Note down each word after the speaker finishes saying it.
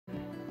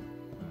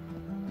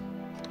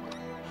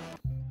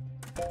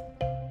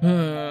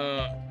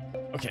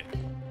Okay.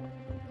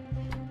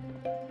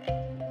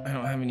 I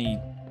don't have any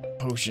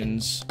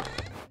potions.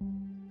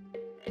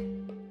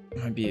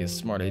 Might be a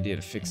smart idea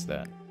to fix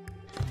that.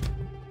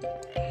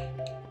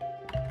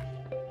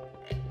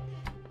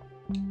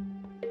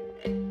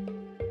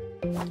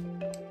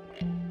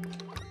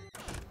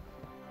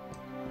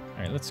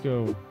 Alright, let's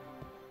go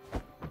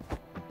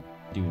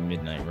do a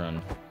midnight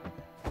run.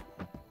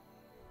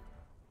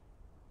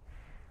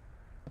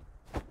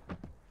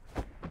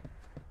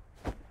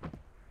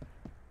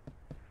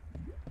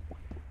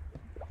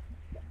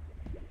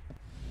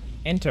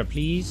 Enter,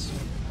 please.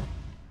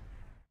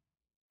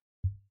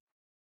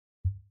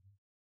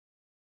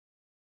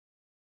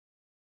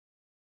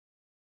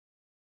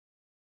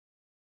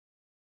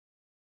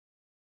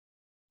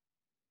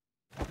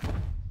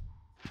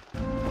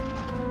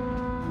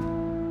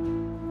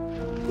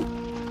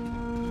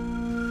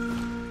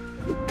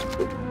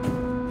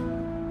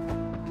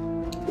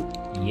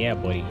 Yeah,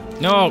 buddy.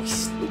 No,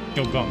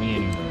 still got me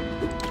anyway.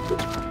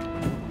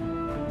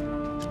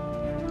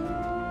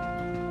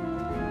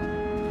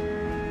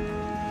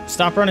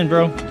 Stop running,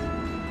 bro.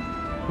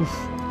 Oof.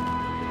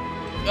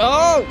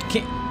 Oh,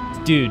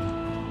 can't, dude.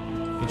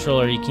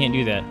 Controller, you can't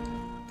do that.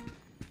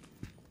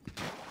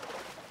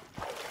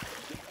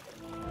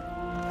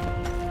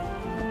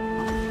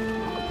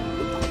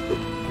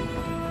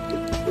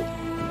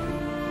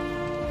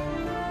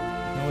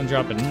 No one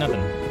dropping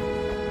nothing.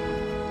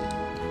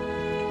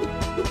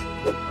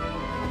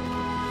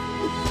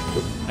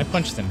 I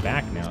punched them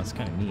back now. It's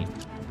kind of neat.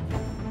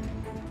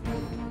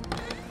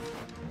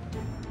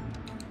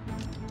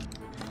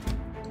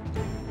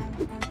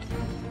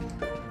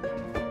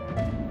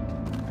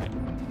 Alright.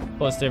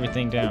 Bust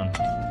everything down.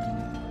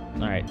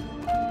 Alright.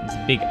 There's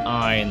a big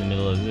eye in the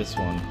middle of this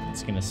one.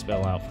 It's going to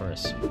spell out for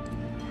us.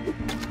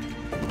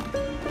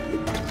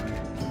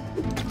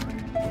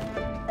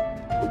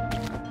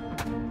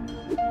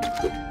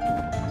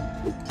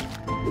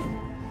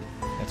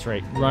 That's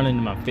right. Run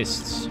into my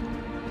fists.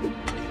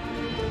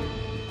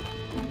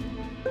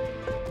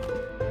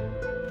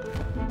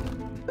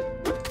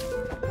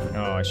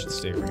 Oh, I should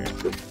stay over here.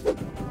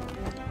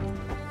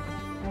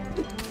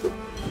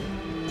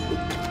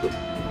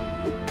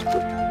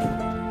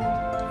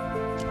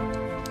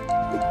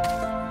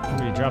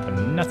 Nobody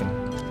dropping nothing.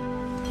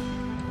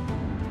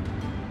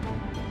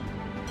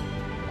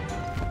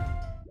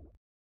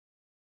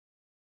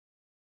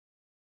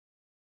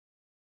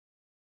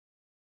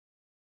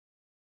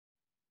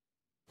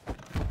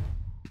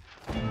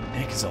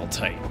 Neck is all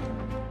tight.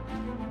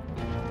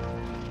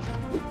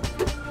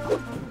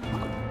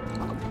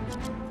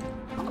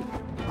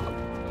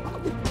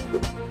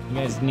 You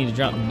guys need to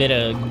drop a bit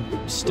of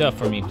stuff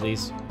for me,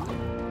 please.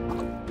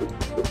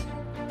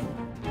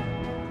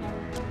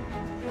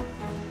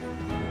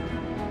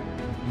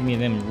 Give me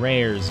them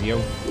rares, yo.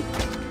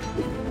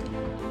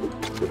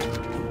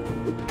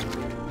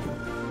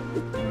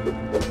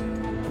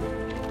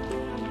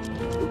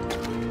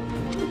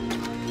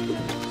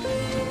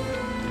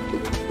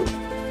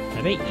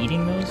 Are they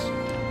eating those?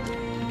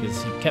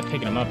 Because he kept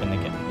picking them up and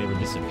they were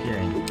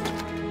disappearing.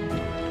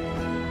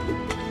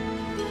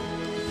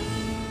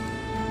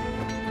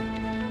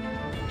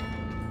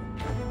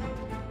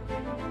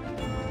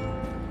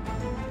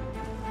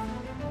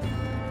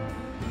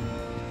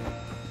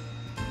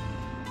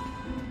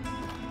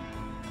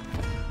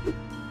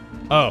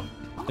 Oh,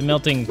 the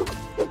melting. The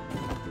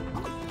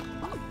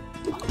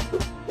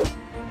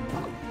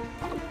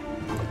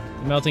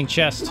melting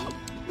chest.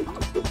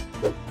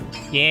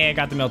 Yeah, I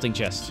got the melting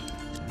chest.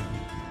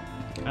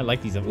 I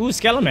like these. Ooh,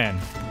 Skeleman.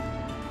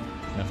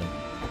 Nothing.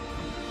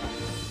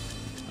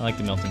 I like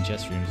the melting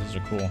chest rooms. Those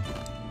are cool.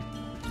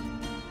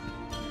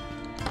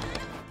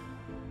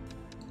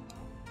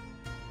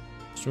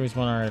 Destroys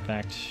one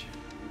artifact.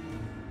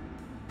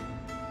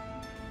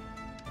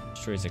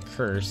 Destroys a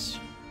curse.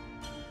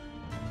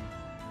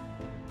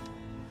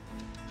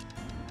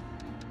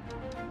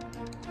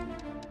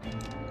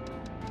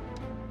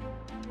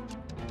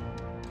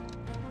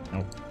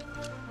 Nope.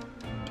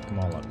 Pick them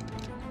all up.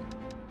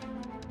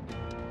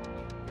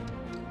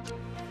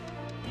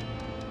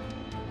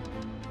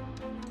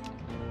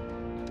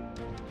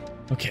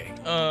 Okay,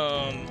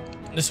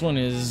 this one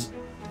is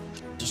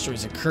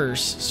destroys a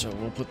curse, so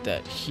we'll put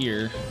that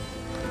here.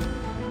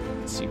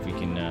 Let's see if we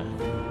can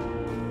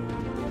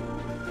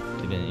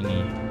get any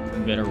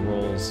better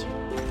rolls.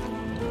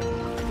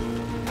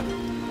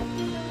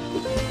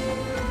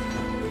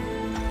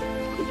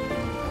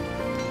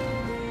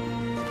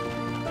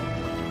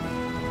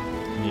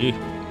 Yeah.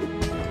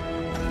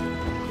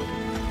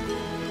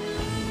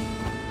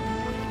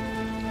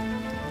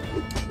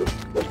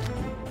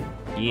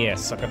 Yeah,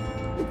 sucker.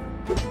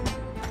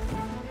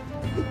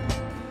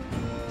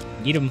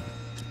 Get him.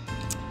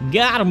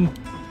 Got him.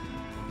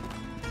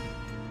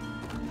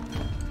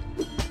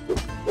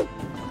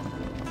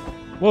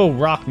 Whoa,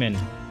 Rockman.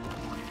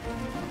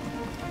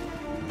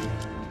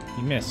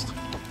 He missed. He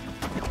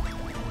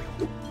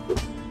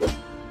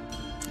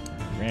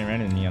ran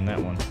right into me on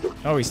that one.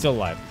 Oh, he's still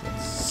alive.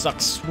 That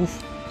sucks.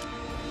 Woof.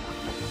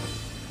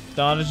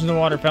 Dodge in the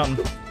water fountain.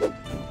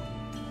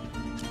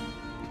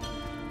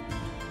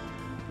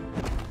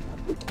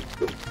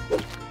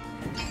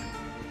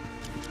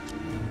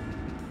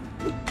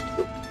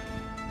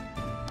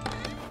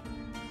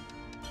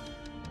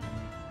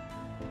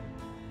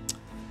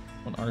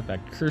 One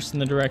artifact curse in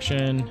the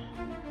direction.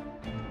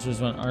 There's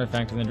one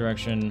artifact in the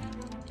direction.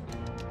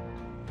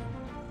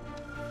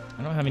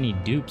 I don't have any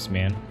dupes,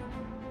 man.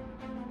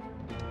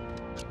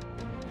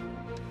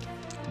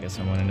 I guess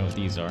I want to know what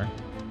these are.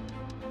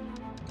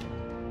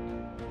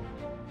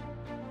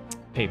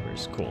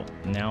 Papers, cool.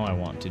 Now I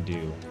want to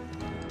do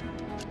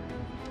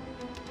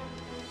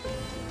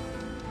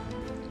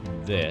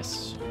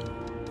this.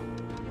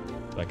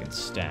 So I can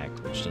stack,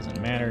 which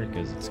doesn't matter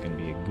because it's going to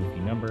be a goofy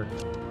number.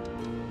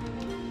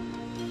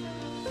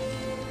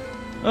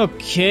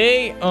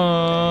 Okay,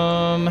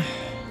 and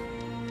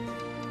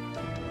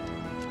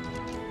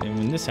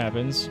when this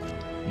happens,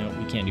 no,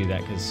 we can't do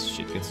that because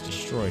shit gets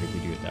destroyed if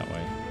we do it that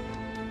way.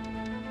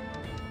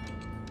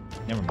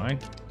 Never mind.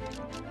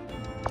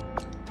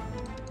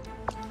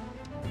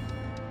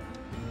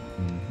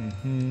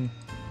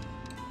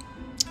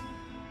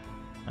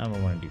 I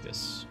don't want to do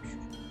this.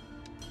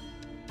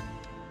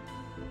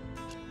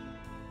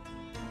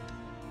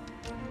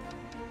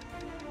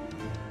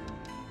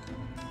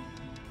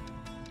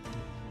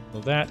 So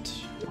that.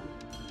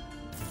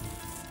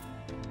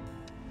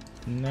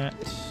 And that.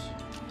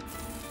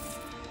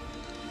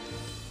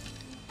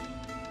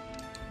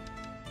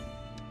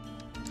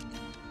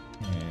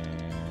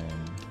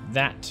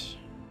 That.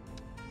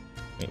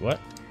 Wait, what?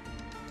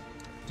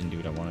 Didn't do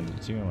what I wanted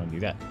it to. I want to do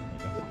that.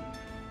 There we go.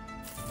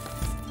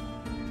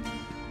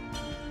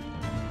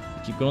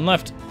 Keep going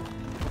left.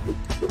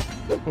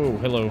 Oh,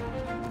 hello.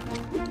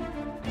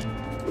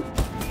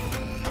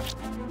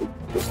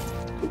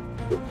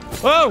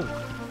 Whoa!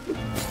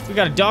 We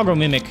got a doggo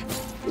mimic.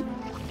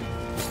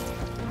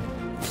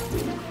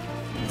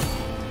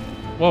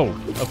 Whoa,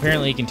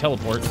 apparently he can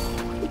teleport.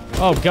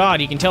 Oh god,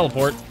 he can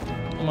teleport.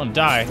 I'm gonna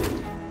die.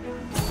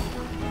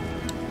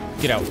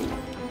 Get out.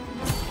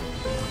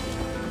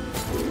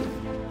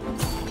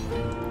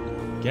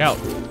 Get out.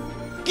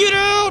 Get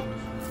out!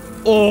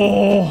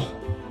 Oh!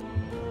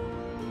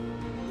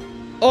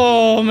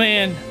 Oh,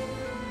 man.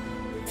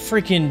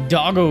 Freaking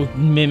doggo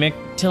mimic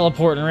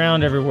teleporting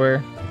around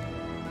everywhere.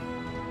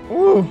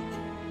 Ooh.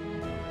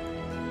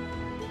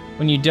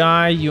 When you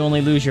die, you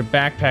only lose your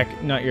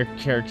backpack, not your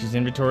character's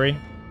inventory.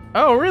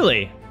 Oh,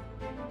 really?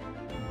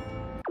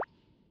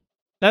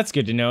 That's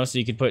good to know, so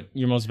you could put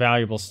your most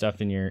valuable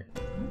stuff in your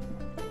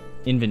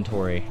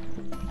inventory.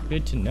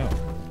 Good to know.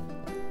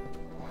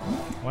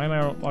 Why am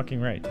I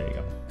walking right? There you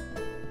go.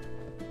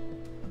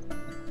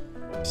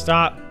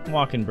 Stop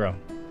walking, bro.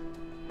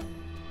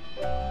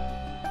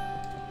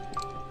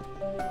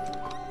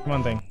 Come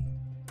on, thing.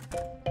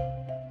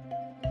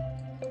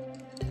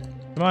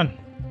 Come on.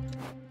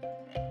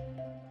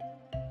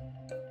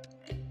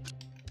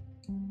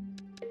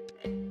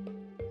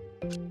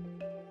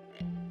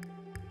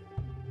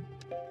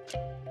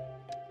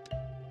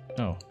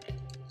 Oh.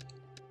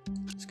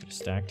 This could have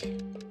stacked.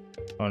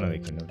 Oh no, they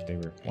couldn't have. They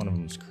were. One of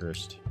them was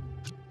cursed.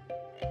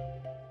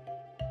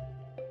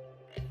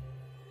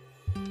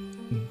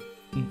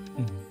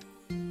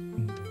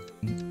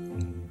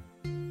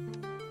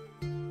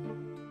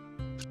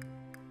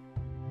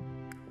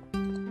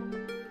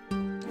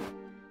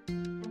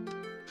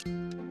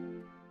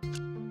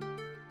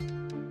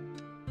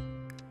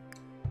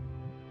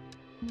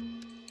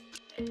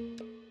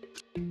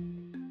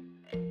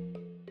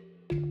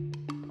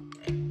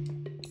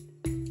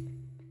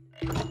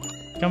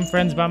 Come,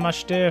 friends, buy my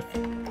stuff.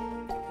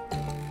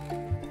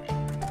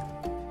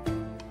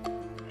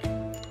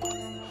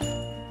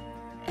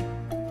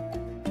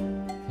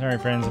 Sorry,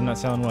 friends, I'm not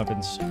selling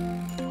weapons.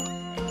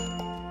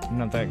 I'm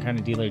not that kind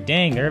of dealer.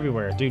 Dang, they're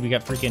everywhere. Dude, we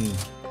got freaking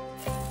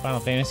Final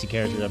Fantasy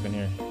characters up in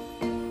here.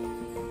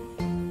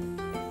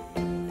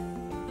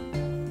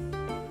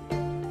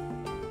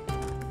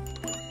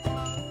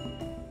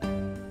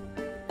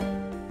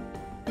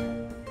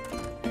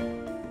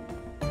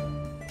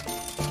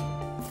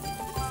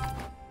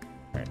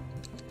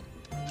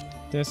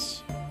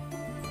 This.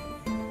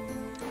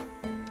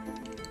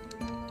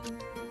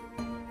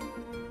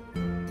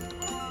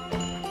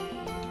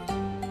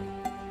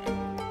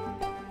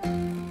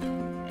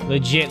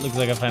 Legit looks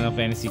like a Final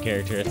Fantasy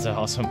character. It's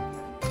awesome.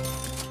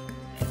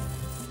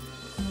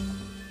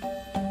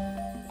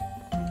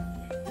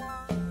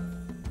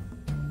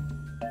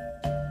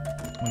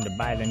 I'm gonna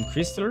buy them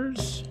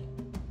crystals.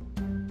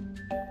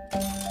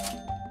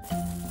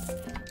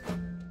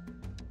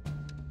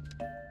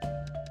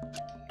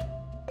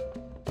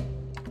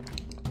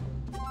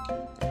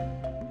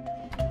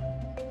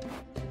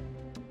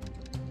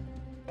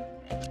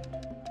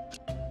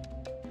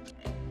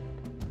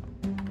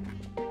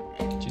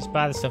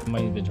 Buy the stuff in my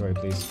inventory,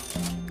 please.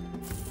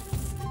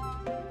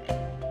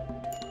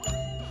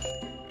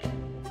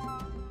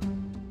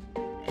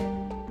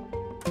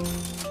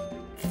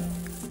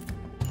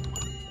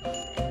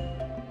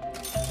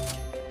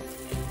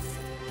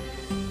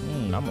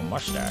 I'm a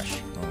mustache. I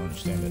don't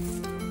understand it.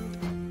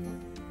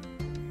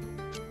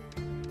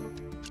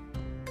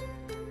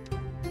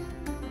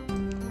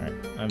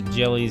 I have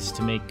jellies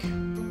to make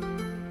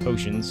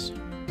potions.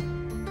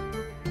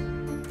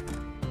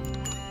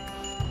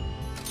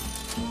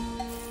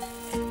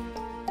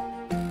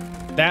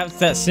 That's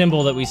that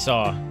symbol that we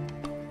saw.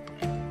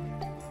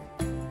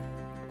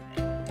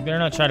 You better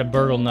not try to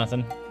burgle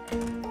nothing.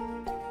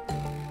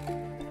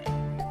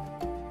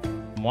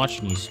 I'm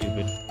watching you,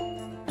 stupid.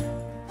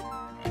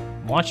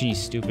 I'm watching you,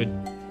 stupid.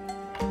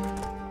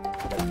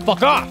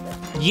 Fuck off!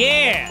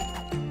 Yeah!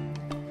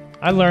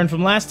 I learned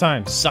from last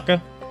time,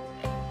 sucker.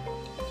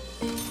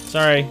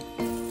 Sorry.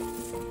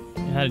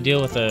 I had to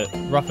deal with a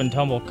rough and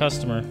tumble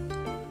customer.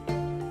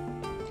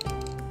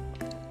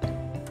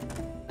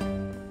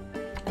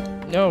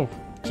 No!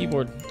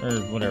 Keyboard, or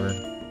whatever.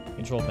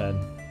 Control pad.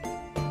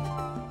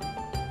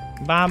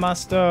 Buy my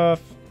stuff.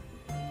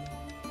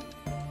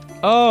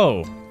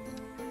 Oh!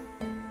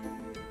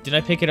 Did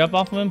I pick it up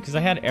off of him? Because I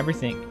had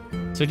everything.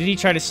 So did he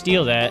try to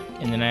steal that,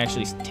 and then I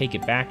actually take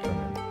it back from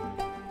him?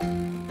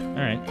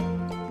 Alright.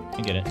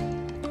 I get it.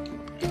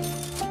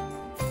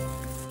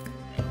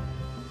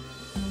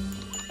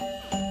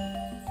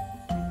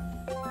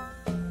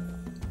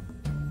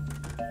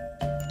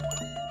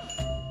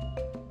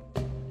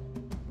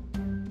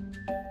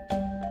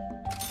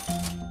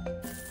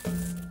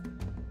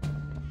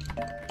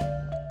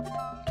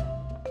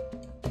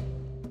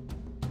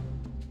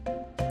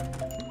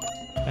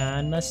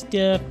 Find my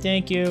stuff,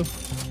 thank you.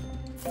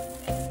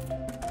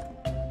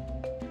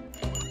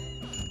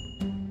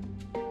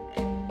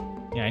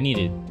 Yeah, I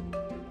needed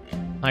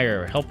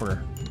hire a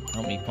helper.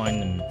 Help me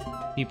find them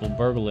people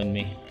burgling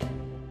me.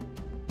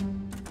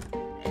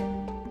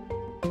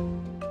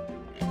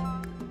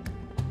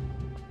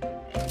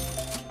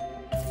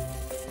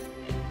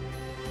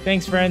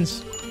 Thanks,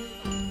 friends.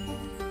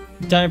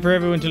 Time for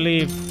everyone to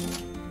leave.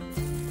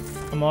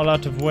 I'm all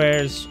out of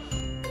wares.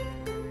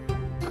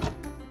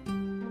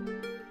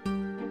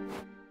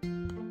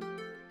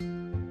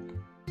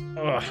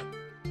 Ugh.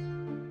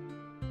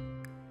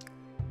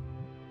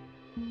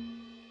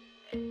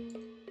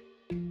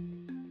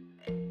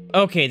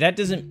 Okay, that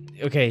doesn't...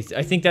 Okay,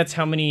 I think that's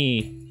how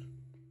many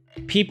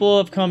people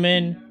have come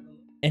in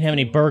and how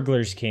many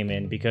burglars came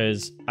in,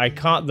 because I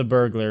caught the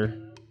burglar,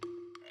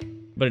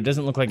 but it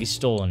doesn't look like he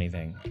stole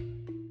anything.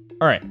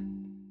 Alright.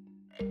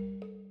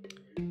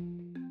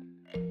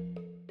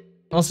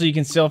 Also, you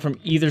can sell from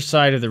either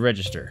side of the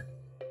register.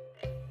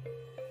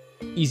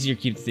 Easier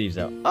to keep the thieves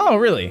out. Oh,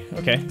 really?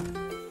 Okay.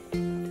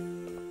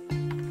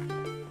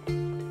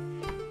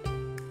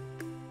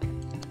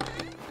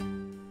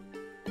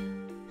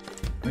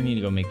 I need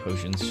to go make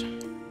potions.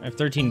 I have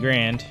 13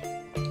 grand.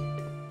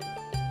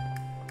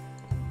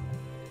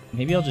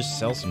 Maybe I'll just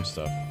sell some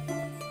stuff.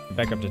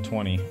 Back up to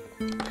 20.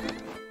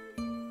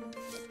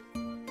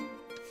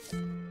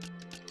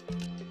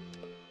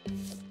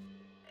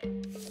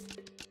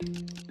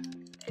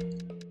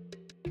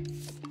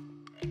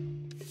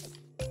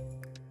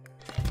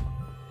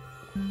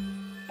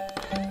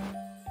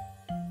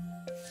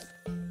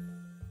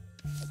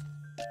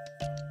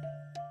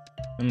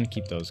 I'm gonna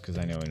keep those because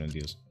I know I don't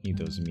need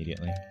those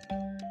immediately.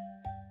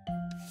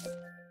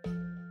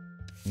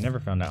 Never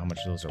found out how much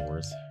those are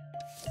worth.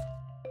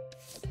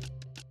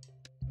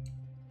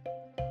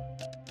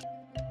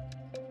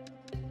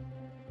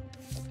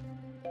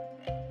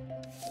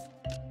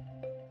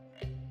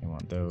 I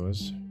want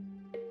those.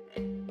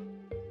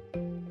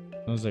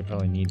 Those I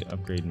probably need to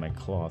upgrade my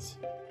cloth.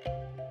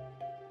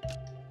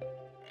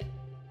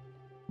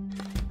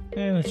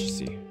 And let's just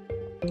see.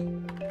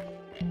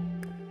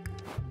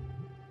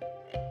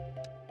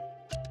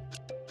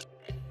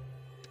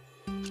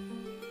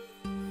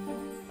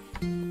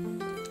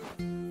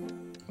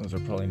 Those are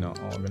probably not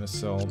all I'm gonna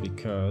sell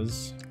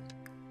because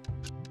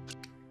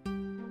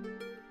I'm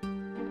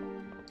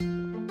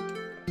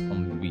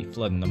gonna be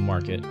flooding the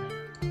market.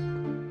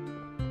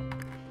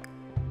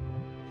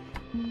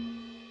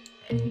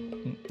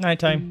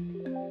 Nighttime.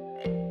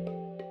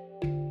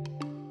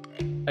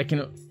 I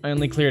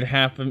only cleared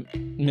half a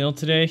mil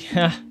today.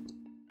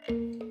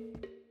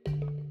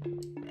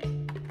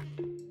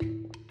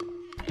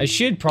 I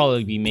should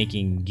probably be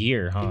making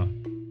gear, huh?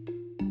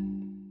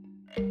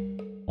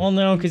 Well,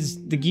 no,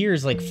 because the gear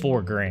is like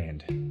 4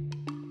 grand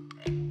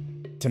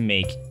to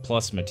make,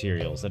 plus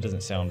materials. That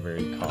doesn't sound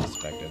very cost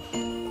effective.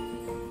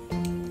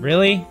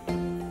 Really?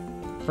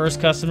 First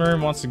customer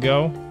wants to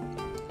go?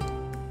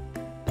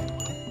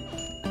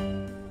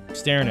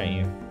 Staring at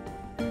you.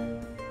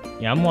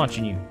 Yeah, I'm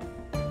watching you.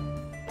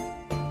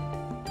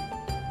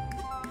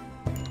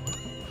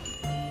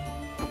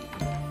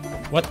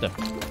 What the?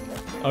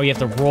 Oh, you have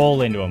to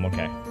roll into him.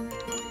 Okay.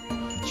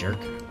 Jerk.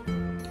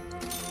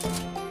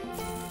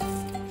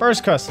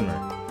 First customer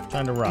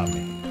trying to rob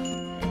me.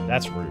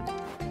 That's rude.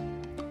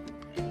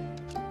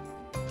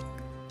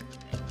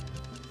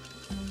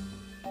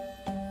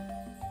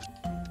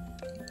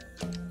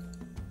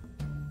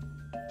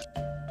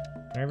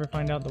 Did I ever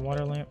find out the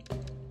water lamp? I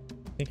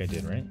think I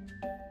did, right?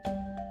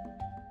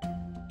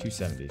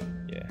 270.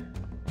 Yeah.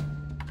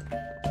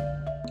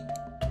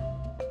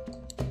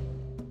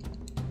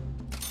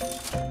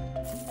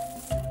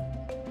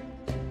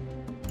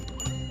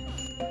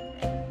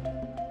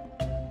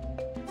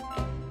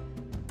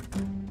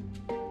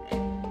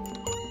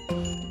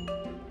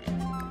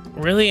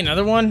 Really?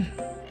 Another one?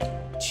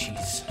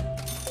 Jeez.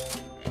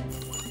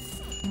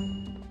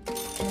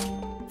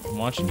 I'm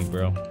watching you,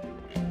 bro.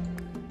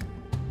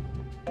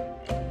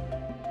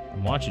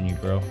 I'm watching you,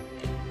 bro.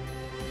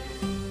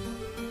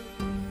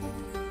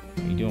 What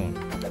are you doing?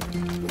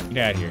 Get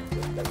out of here.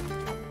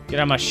 Get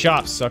out of my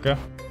shop, sucker.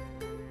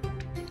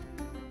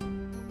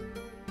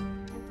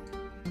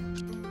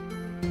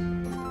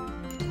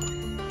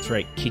 That's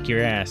right, kick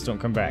your ass. Don't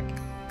come back.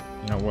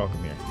 You're not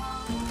welcome here.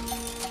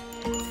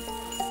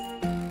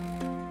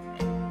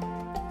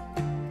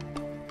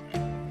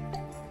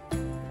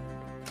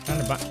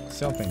 Trying to buy,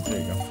 sell things. There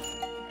you go.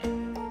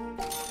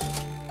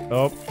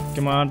 Oh,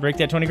 come on, break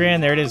that 20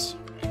 grand. There it is.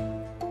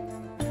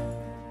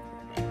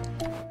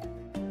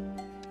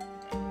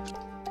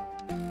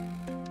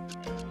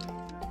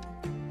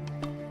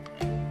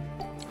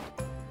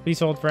 Please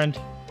hold, friend.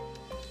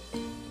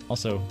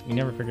 Also, we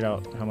never figured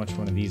out how much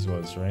one of these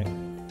was, right?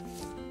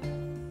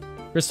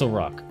 Crystal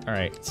rock.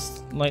 Alright,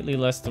 slightly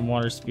less than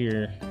water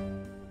spear.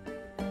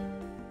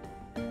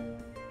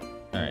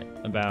 Alright,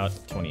 about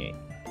 28.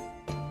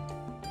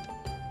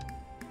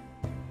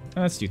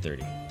 Let's do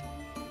 30.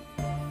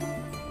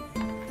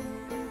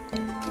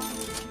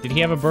 Did he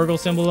have a burgle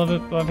symbol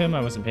of him?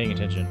 I wasn't paying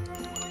attention.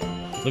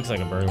 Looks like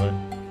a burglar.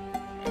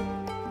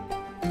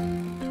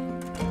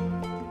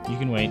 You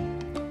can wait.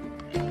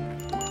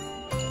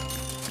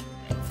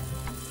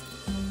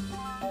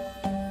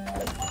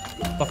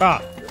 Fuck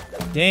off.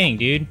 Dang,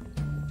 dude.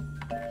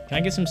 Can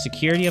I get some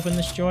security up in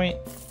this joint?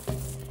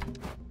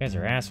 You guys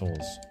are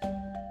assholes.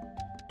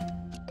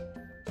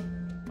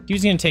 He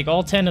was gonna take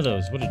all 10 of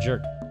those. What a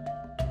jerk.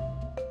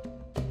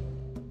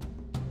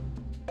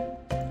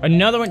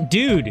 Another one?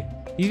 Dude!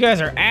 These guys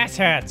are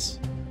asshats.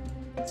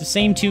 It's the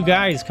same two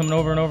guys coming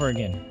over and over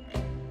again.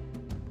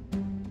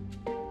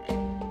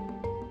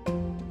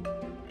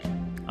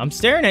 I'm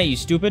staring at you,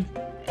 stupid.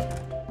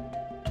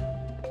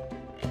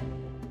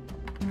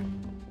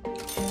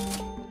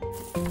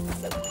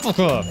 Fuck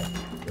off.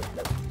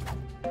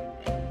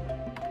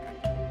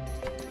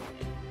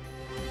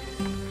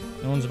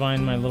 No one's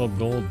buying my little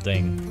gold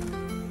thing.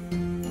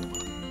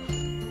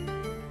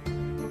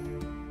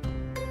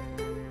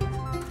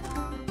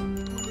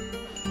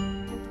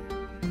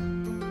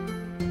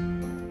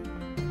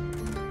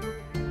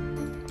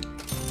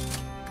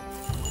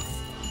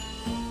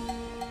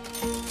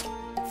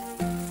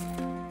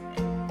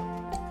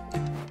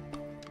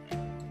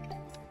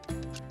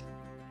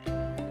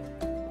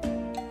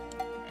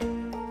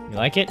 You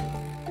like it?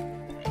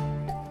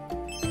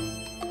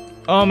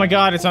 Oh my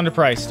god, it's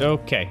underpriced.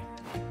 Okay.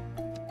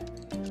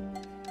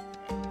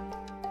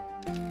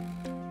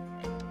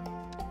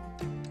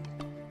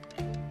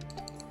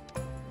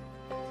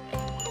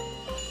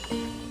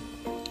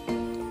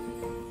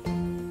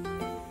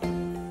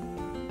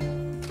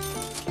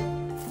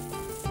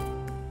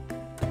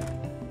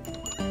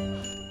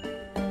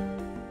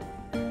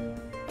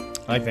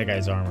 I like that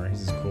guy's armor.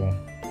 This is cool.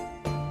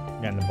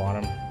 Guy in the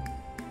bottom.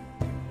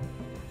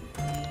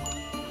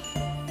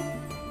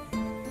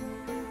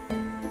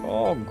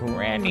 Oh,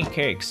 granny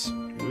cakes.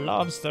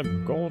 Loves the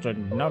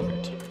golden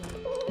nugget.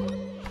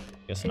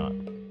 Guess not.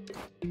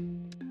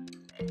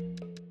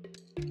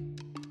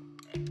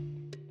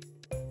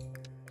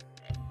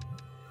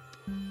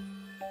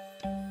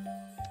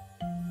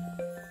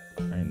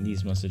 And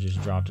these must have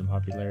just dropped in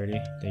popularity.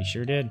 They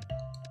sure did.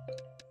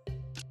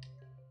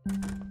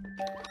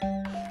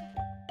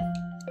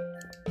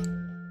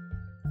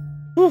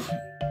 Whew.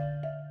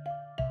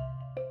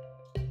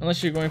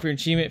 Unless you're going for an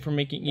achievement for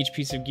making each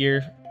piece of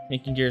gear,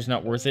 making gear is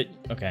not worth it.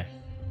 Okay.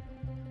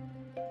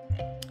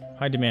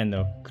 High demand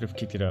though. Could have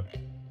kicked it up.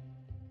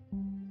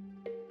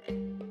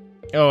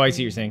 Oh, I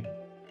see what you're saying.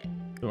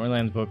 The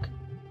Orlands book.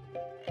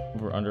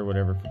 Over under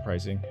whatever for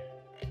pricing.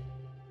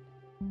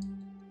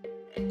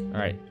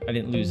 Alright, I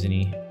didn't lose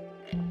any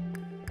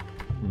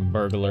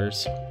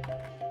burglars.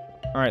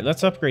 Alright,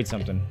 let's upgrade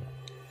something.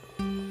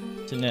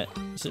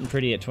 Sitting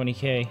pretty at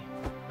 20k.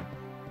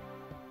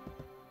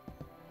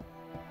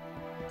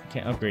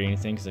 Can't upgrade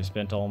anything because I've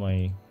spent all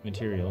my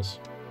materials.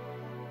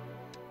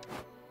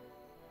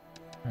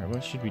 Alright,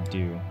 what should we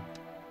do?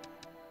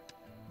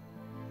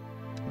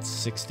 It's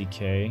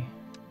 60k.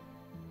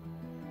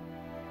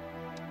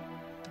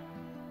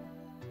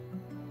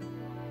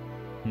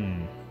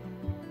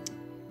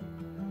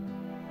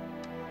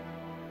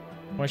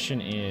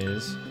 Question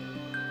is,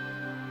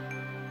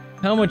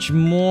 how much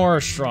more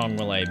strong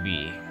will I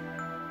be?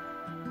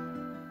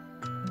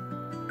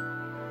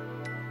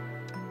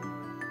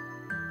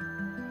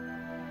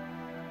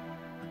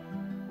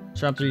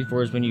 Drop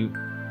 3-4 is when you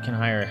can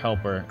hire a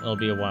helper. It'll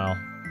be a while.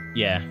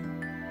 Yeah.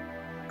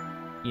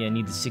 Yeah, I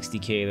need the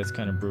 60k. That's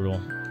kind of brutal.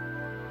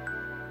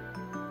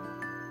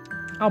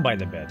 I'll buy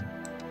the bed.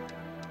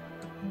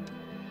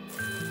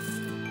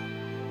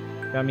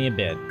 Got me a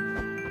bed.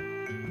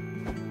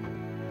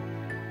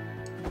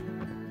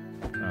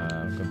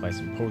 I'm gonna buy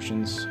some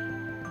potions.